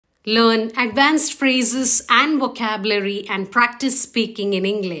learn advanced phrases and vocabulary, and practice speaking in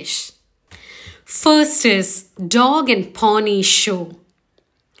English. First is dog and pony show.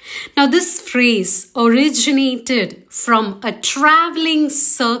 Now, this phrase originated from a traveling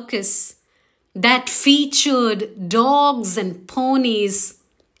circus that featured dogs and ponies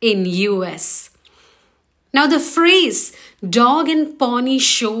in US. Now, the phrase dog and pony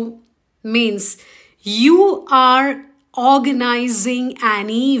show means you are organizing an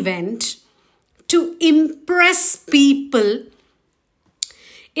event to impress people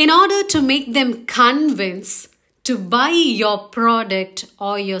in order to make them convince to buy your product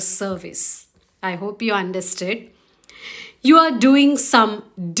or your service. I hope you understood. You are doing some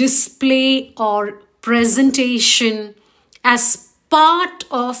display or presentation as part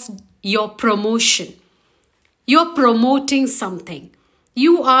of your promotion. You're promoting something.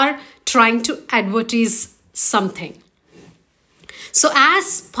 You are trying to advertise something. So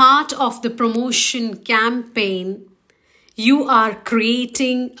as part of the promotion campaign, you are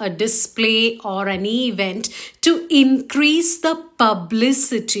creating a display or an event to increase the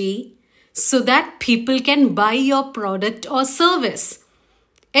publicity so that people can buy your product or service.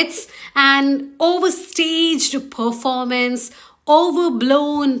 It's an overstaged performance,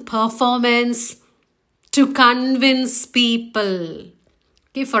 overblown performance to convince people.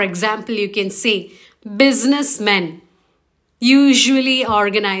 Okay, for example, you can say businessmen usually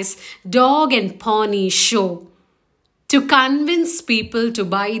organize dog and pony show to convince people to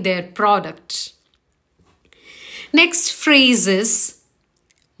buy their product. Next phrase is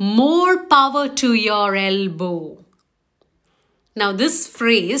more power to your elbow. Now, this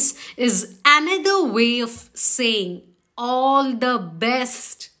phrase is another way of saying all the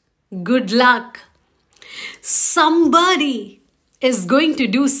best, good luck. Somebody is going to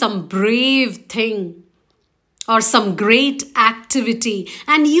do some brave thing or some great activity,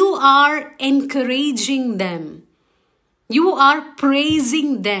 and you are encouraging them. You are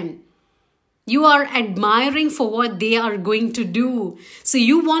praising them. You are admiring for what they are going to do. So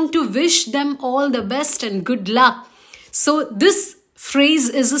you want to wish them all the best and good luck. So this phrase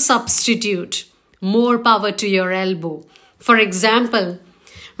is a substitute. More power to your elbow. For example,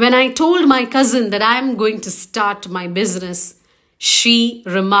 when I told my cousin that I am going to start my business, she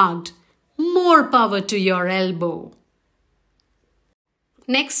remarked, more power to your elbow.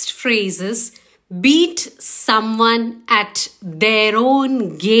 Next phrase is beat someone at their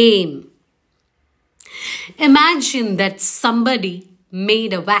own game. Imagine that somebody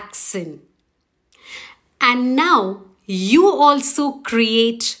made a vaccine and now you also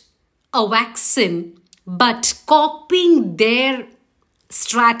create a vaccine but copying their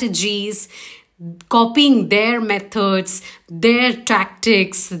strategies, copying their methods, their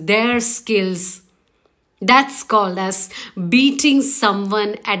tactics, their skills. That's called as beating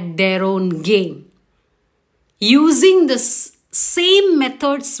someone at their own game. Using the same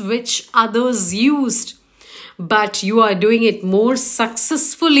methods which others used, but you are doing it more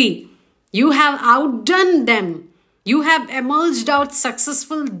successfully. You have outdone them. You have emerged out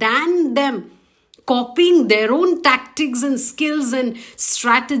successful than them, copying their own tactics and skills and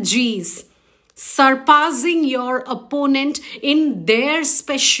strategies, surpassing your opponent in their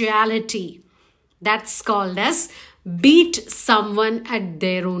speciality. That's called as beat someone at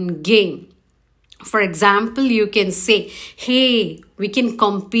their own game. For example, you can say, hey, we can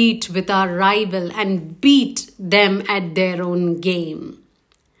compete with our rival and beat them at their own game.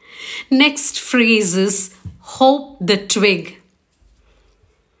 Next phrase is hope the twig.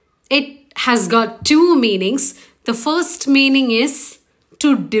 It has got two meanings. The first meaning is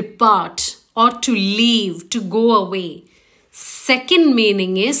to depart or to leave, to go away. Second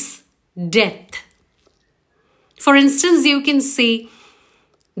meaning is death. For instance, you can say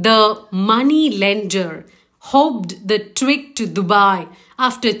the money lender hoped the twig to Dubai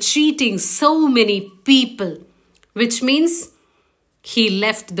after cheating so many people, which means he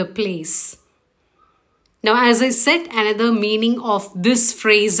left the place. Now, as I said, another meaning of this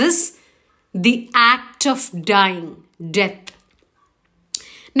phrase is the act of dying, death.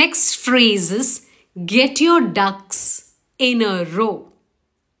 Next phrase is get your ducks in a row.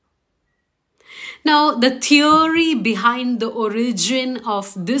 Now, the theory behind the origin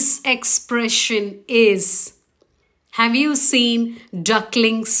of this expression is, have you seen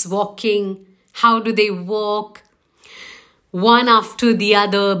ducklings walking? How do they walk? One after the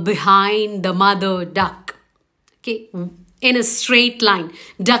other behind the mother duck. Okay, in a straight line.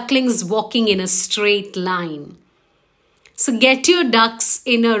 Ducklings walking in a straight line. So get your ducks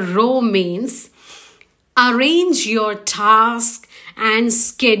in a row means arrange your task and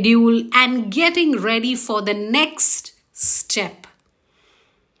schedule and getting ready for the next step.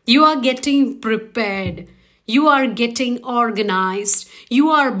 You are getting prepared. You are getting organized. You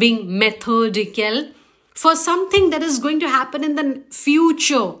are being methodical for something that is going to happen in the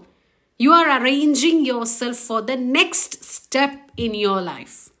future. You are arranging yourself for the next step in your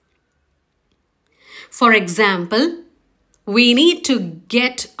life. For example, we need to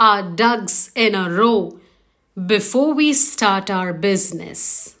get our ducks in a row before we start our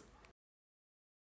business.